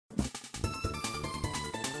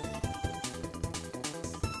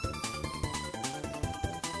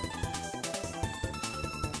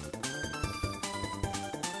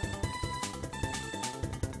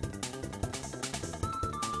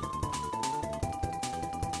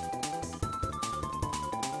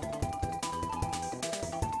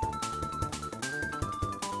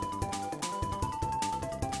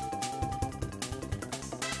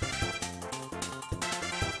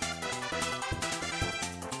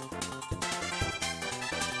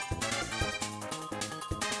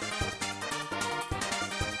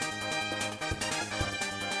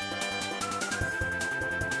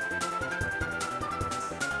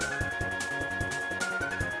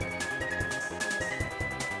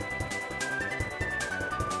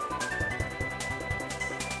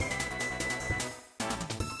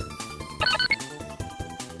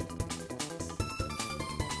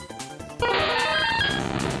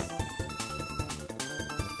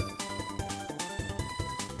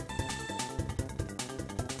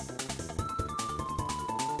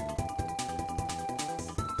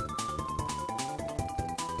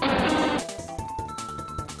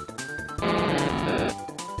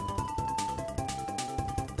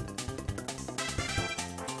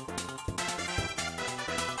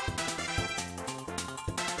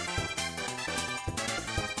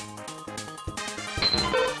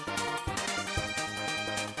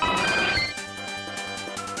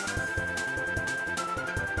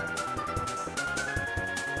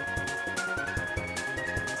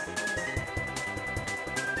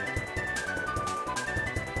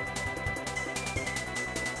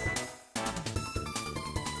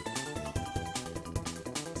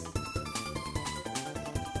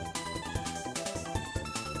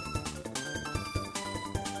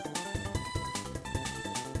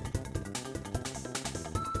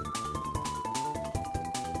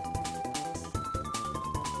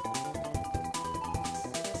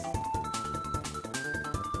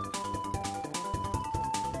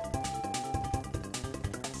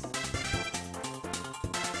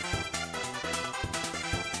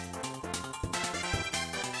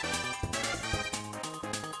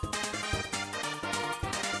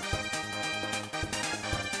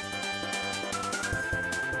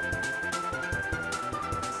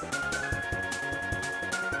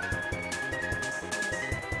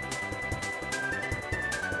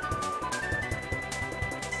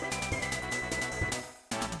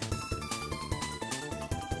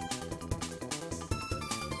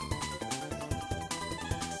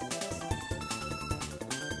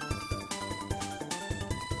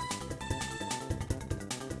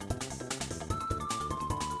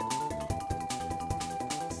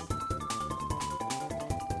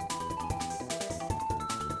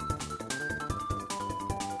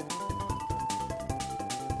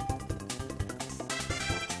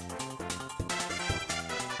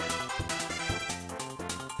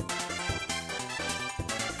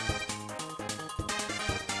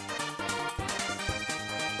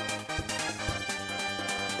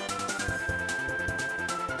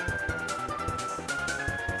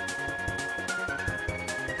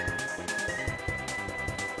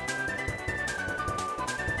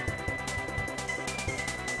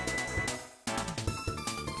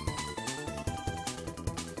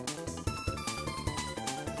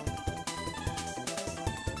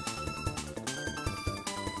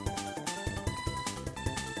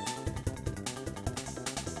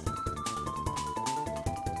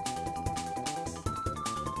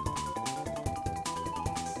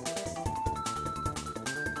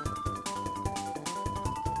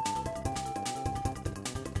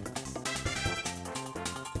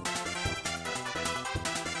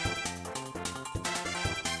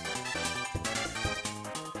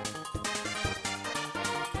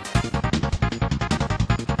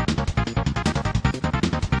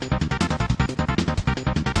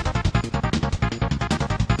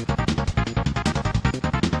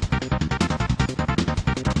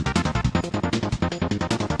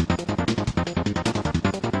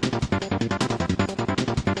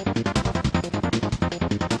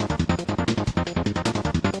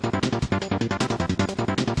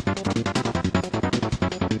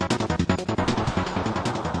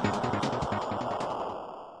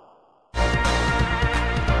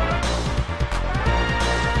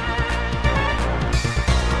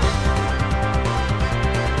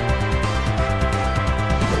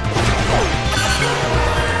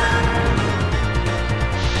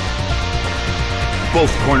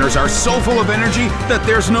Both corners are so full of energy that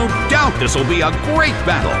there's no doubt this will be a great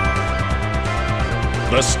battle.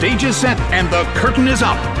 The stage is set and the curtain is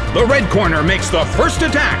up. The red corner makes the first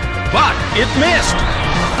attack, but it missed.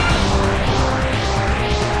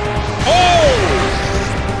 Oh!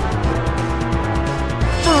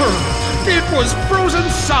 It was frozen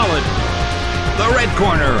solid. The red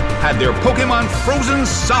corner had their Pokémon frozen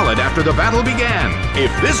solid after the battle began.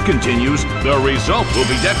 If this continues, the result will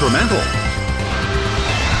be detrimental.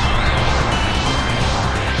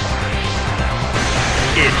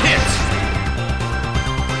 It hits.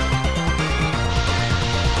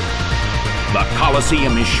 The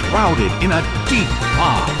Colosseum is shrouded in a deep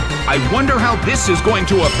fog. I wonder how this is going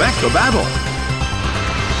to affect the battle.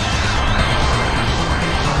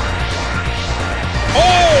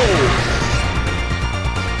 Oh!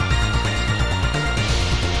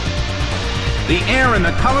 The air in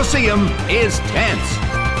the Colosseum is tense.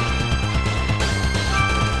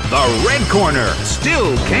 The red corner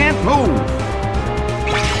still can't move.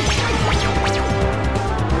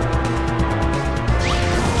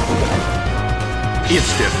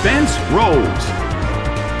 Its defense rose.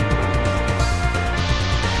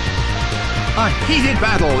 A heated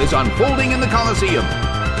battle is unfolding in the Colosseum.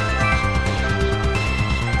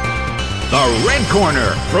 The red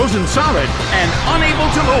corner, frozen solid and unable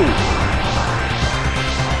to move.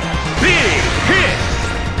 Big hit!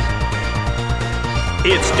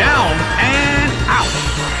 It's down and out.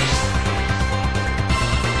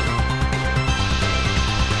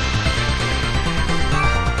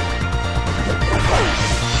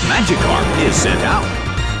 Magikarp is sent out.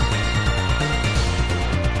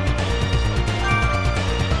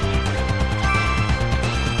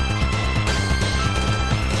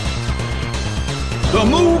 The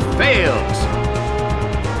move fails.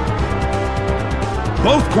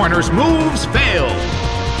 Both corners' moves failed.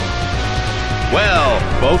 Well,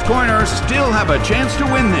 both corners still have a chance to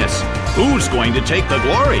win this. Who's going to take the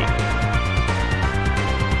glory?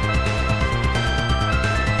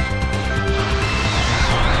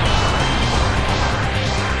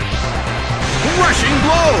 Rushing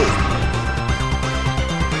blow!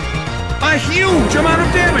 A huge amount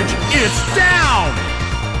of damage! It's down!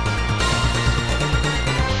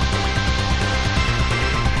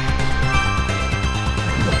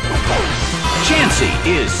 Chansey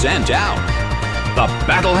is sent out. The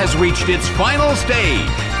battle has reached its final stage.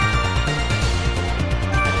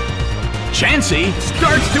 Chansey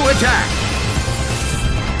starts to attack.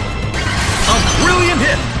 A brilliant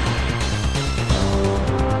hit.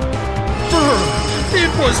 It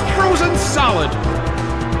was frozen solid.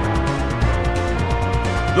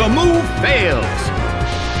 The move fails.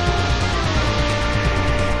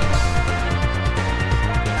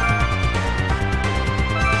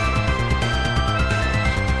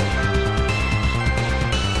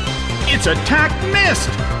 Its attack missed.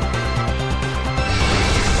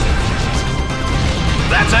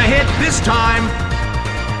 That's a hit this time.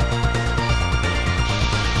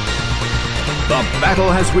 The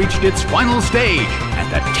battle has reached its final stage, and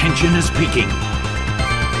the tension is peaking.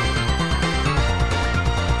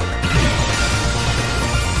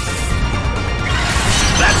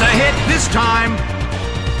 That's a hit this time.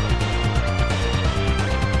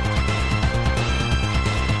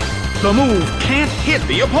 The move can't hit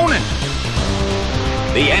the opponent.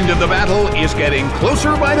 The end of the battle is getting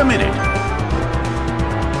closer by the minute.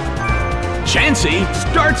 Chansey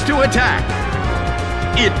starts to attack.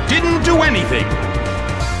 It didn't do anything.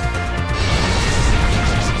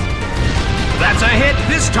 That's a hit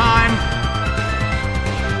this time.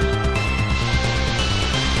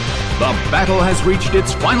 The battle has reached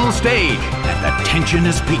its final stage, and the tension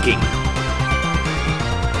is peaking.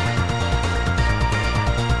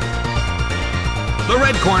 The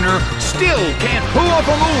red corner still can't pull off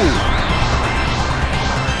a move.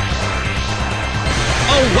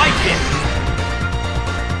 A light hit.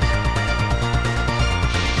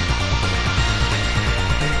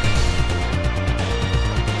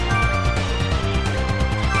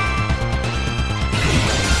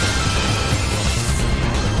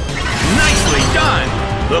 Nicely done.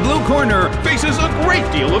 The blue corner faces a great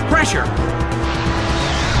deal of pressure.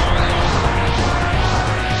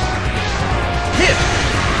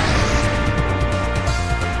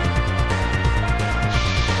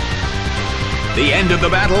 The end of the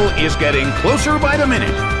battle is getting closer by the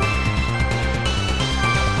minute.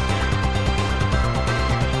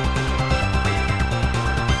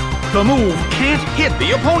 The move can't hit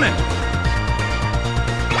the opponent.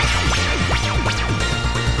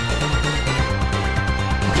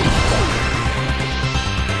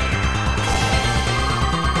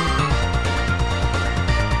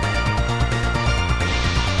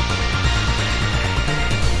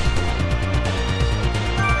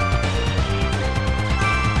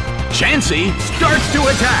 Chansey starts to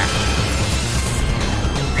attack.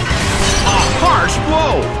 A harsh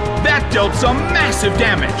blow! That dealt some massive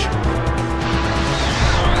damage.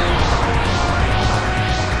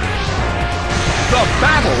 The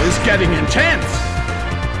battle is getting intense.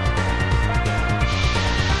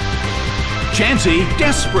 Chansey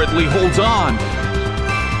desperately holds on.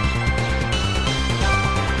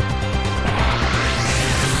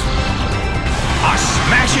 A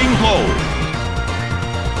smashing blow.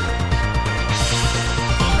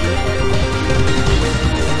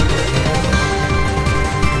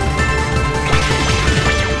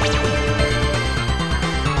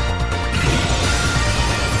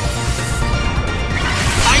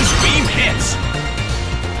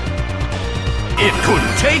 It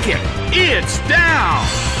couldn't take it. It's down.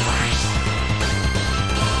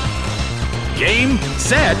 Game,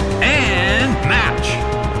 set, and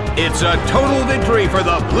match. It's a total victory for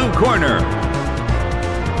the blue corner.